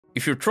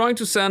If you're trying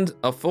to send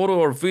a photo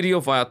or video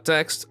via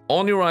text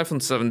on your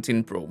iPhone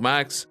 17 Pro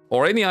Max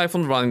or any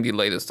iPhone running the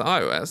latest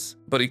iOS,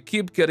 but you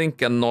keep getting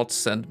Cannot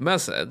Send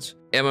Message,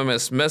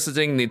 MMS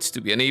Messaging needs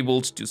to be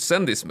enabled to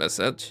send this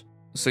message.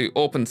 So you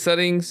open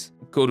Settings,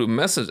 go to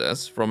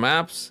Messages from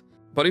Apps,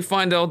 but you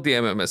find out the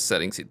MMS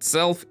settings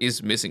itself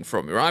is missing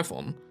from your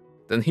iPhone.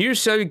 Then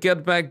here's how you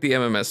get back the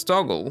MMS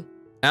toggle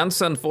and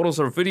send photos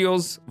or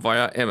videos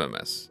via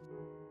MMS.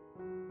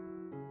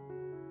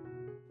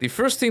 The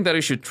first thing that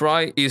you should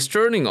try is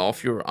turning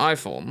off your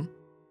iPhone,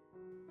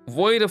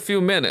 wait a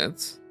few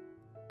minutes,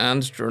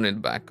 and turn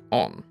it back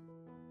on.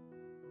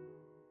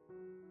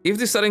 If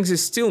the settings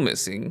is still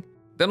missing,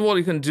 then what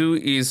you can do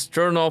is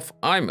turn off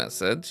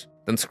iMessage,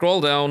 then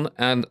scroll down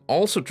and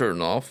also turn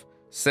off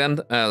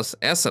Send as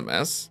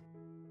SMS,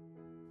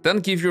 then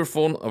give your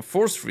phone a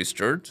forced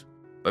restart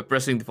by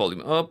pressing the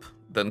volume up,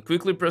 then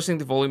quickly pressing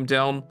the volume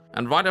down,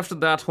 and right after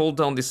that hold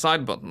down the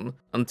side button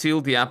until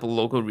the Apple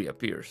logo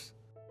reappears.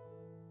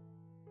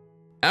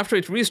 After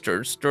it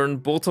restarts, turn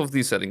both of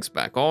these settings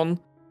back on,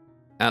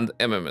 and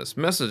MMS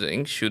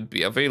messaging should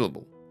be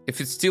available.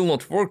 If it's still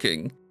not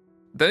working,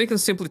 then you can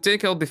simply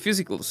take out the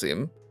physical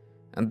SIM,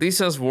 and this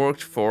has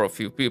worked for a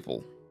few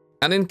people.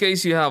 And in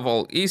case you have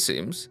all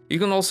eSIMs, you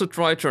can also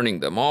try turning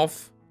them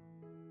off,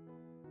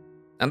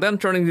 and then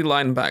turning the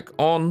line back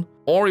on,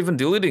 or even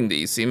deleting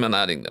the eSIM and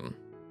adding them.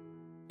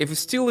 If it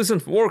still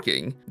isn't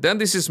working, then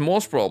this is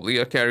most probably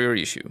a carrier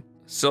issue.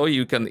 So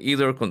you can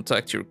either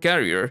contact your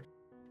carrier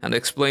and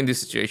explain the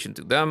situation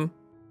to them,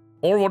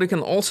 or what you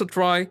can also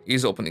try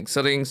is opening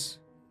Settings,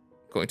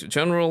 going to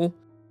General,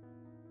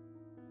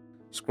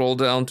 scroll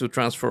down to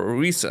Transfer or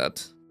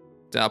Reset,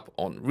 tap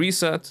on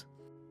Reset,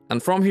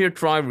 and from here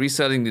try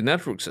resetting the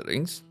network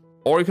settings,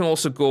 or you can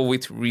also go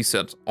with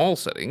Reset All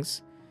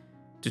Settings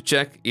to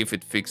check if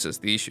it fixes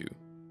the issue.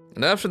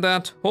 And after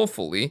that,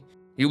 hopefully,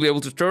 you'll be able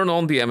to turn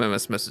on the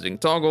MMS messaging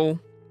toggle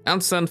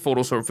and send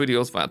photos or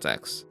videos via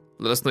text.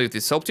 Let us know if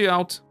this helped you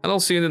out, and I'll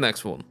see you in the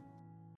next one.